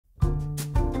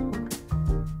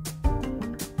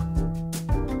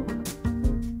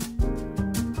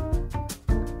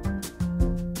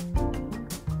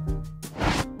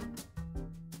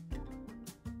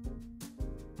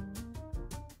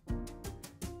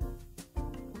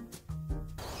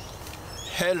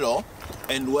Hello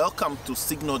and welcome to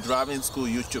Signal Driving School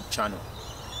YouTube channel.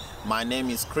 My name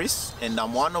is Chris and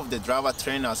I'm one of the driver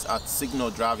trainers at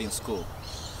Signal Driving School.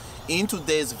 In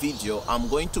today's video, I'm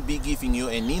going to be giving you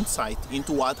an insight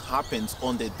into what happens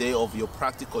on the day of your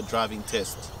practical driving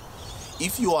test.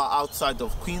 If you are outside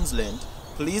of Queensland,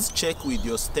 please check with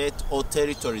your state or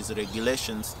territory's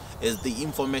regulations as the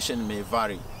information may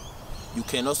vary. You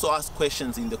can also ask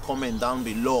questions in the comment down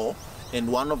below and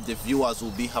one of the viewers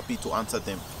will be happy to answer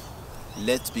them.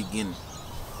 Let's begin.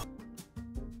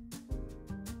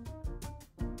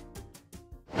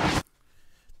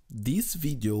 This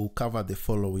video will cover the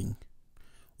following: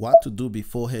 what to do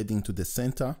before heading to the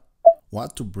center,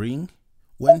 what to bring,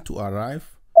 when to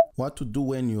arrive, what to do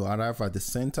when you arrive at the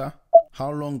center,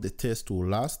 how long the test will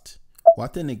last,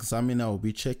 what an examiner will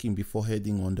be checking before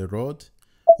heading on the road,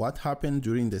 what happened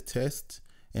during the test,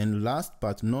 and last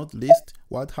but not least,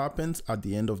 what happens at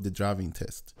the end of the driving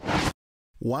test.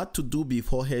 What to do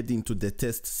before heading to the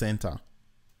test center.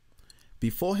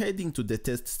 Before heading to the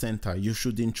test center, you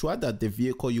should ensure that the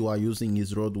vehicle you are using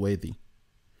is roadworthy.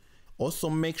 Also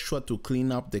make sure to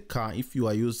clean up the car if you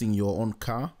are using your own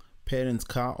car, parent's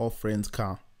car or friend's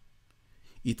car.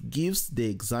 It gives the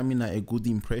examiner a good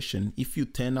impression if you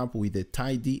turn up with a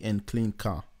tidy and clean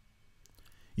car.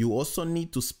 You also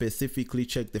need to specifically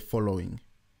check the following: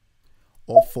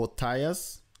 all 4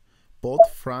 tires, both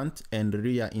front and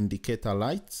rear indicator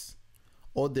lights,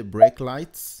 all the brake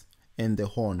lights, and the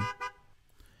horn.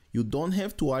 You don't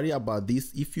have to worry about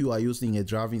this if you are using a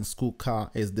driving school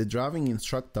car, as the driving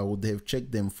instructor would have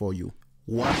checked them for you.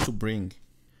 What to bring.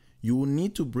 You will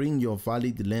need to bring your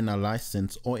valid learner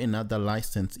license or another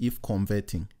license if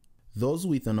converting. Those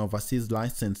with an overseas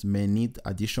license may need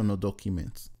additional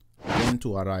documents. When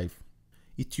to arrive.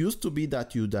 It used to be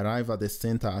that you'd arrive at the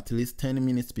center at least 10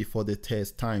 minutes before the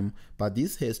test time, but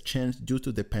this has changed due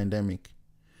to the pandemic.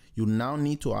 You now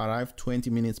need to arrive 20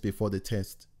 minutes before the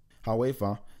test.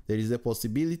 However, there is a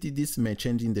possibility this may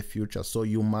change in the future, so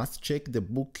you must check the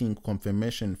booking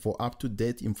confirmation for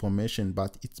up-to-date information,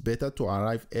 but it's better to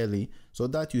arrive early so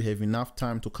that you have enough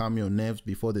time to calm your nerves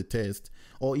before the test,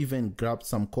 or even grab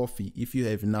some coffee if you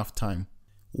have enough time.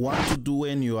 What to do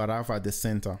when you arrive at the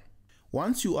center.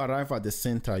 Once you arrive at the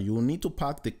center, you will need to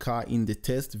park the car in the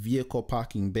test vehicle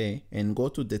parking bay and go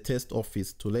to the test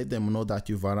office to let them know that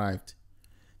you've arrived.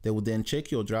 They will then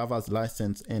check your driver's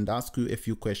license and ask you a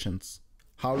few questions.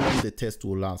 How long the test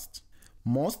will last.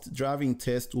 Most driving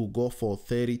tests will go for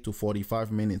 30 to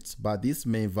 45 minutes, but this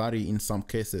may vary in some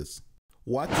cases.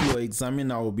 What your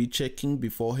examiner will be checking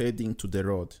before heading to the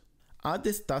road. At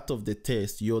the start of the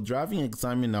test, your driving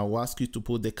examiner will ask you to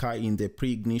put the car in the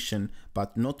pre-ignition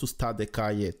but not to start the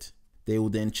car yet. They will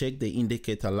then check the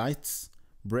indicator lights,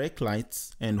 brake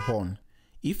lights, and horn.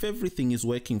 If everything is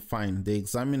working fine, the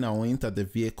examiner will enter the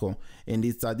vehicle, and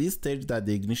it's at this stage that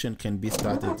the ignition can be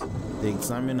started. The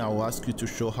examiner will ask you to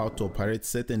show how to operate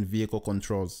certain vehicle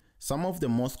controls. Some of the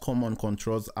most common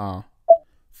controls are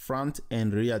front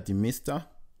and rear demister,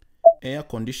 air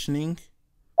conditioning,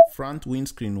 front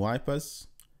windscreen wipers,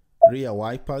 rear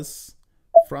wipers,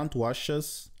 front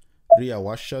washers, rear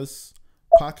washers,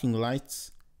 parking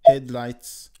lights,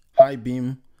 headlights, high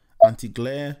beam,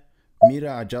 anti-glare,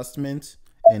 mirror adjustment,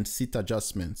 and seat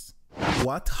adjustments.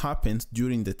 What happens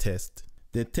during the test?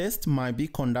 The test might be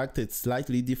conducted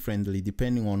slightly differently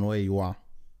depending on where you are.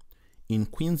 In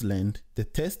Queensland, the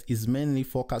test is mainly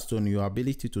focused on your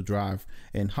ability to drive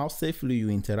and how safely you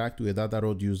interact with other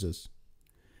road users.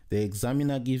 The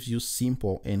examiner gives you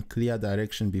simple and clear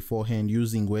direction beforehand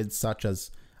using words such as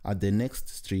 "at the next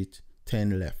street,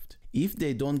 turn left." If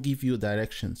they don't give you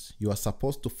directions, you are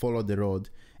supposed to follow the road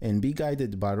and be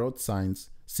guided by road signs,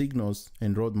 signals,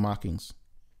 and road markings.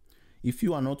 If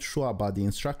you are not sure about the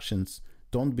instructions,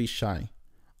 don't be shy.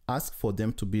 Ask for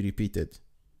them to be repeated.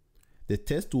 The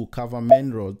test will cover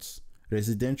main roads,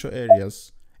 residential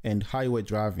areas, and highway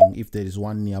driving if there is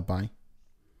one nearby.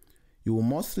 You will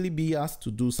mostly be asked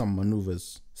to do some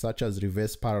maneuvers, such as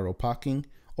reverse parallel parking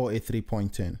or a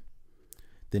 3-point turn.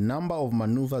 The number of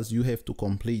maneuvers you have to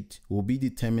complete will be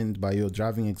determined by your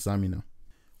driving examiner.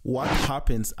 What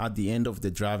happens at the end of the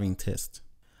driving test?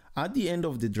 At the end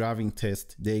of the driving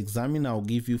test, the examiner will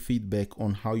give you feedback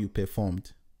on how you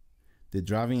performed. The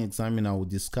driving examiner will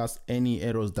discuss any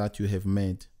errors that you have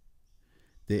made.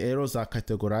 The errors are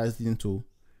categorized into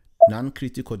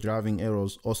non-critical driving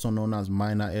errors, also known as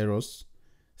minor errors,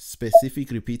 specific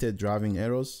repeated driving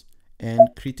errors, and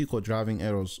critical driving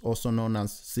errors, also known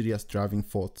as serious driving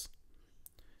faults.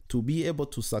 To be able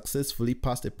to successfully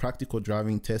pass a practical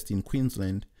driving test in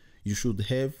Queensland, you should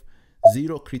have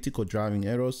 0 critical driving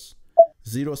errors,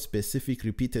 0 specific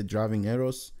repeated driving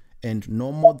errors, and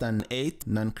no more than 8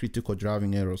 non-critical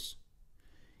driving errors.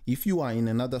 If you are in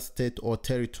another state or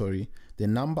territory, the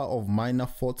number of minor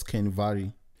faults can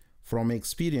vary. From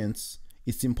experience,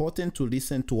 it's important to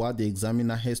listen to what the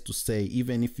examiner has to say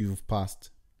even if you've passed.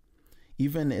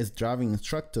 Even as driving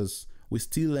instructors, we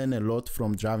still learn a lot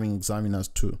from driving examiners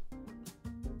too.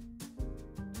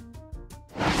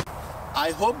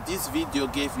 I hope this video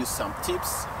gave you some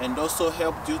tips and also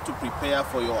helped you to prepare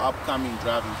for your upcoming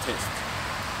driving test.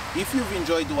 If you've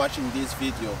enjoyed watching this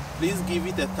video, please give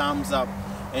it a thumbs up,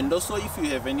 and also if you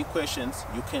have any questions,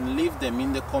 you can leave them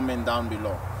in the comment down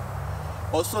below.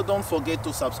 Also, don't forget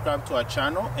to subscribe to our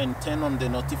channel and turn on the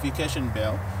notification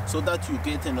bell so that you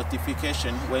get a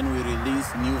notification when we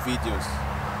release new videos.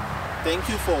 Thank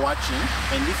you for watching,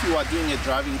 and if you are doing a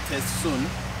driving test soon,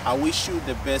 I wish you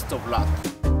the best of luck.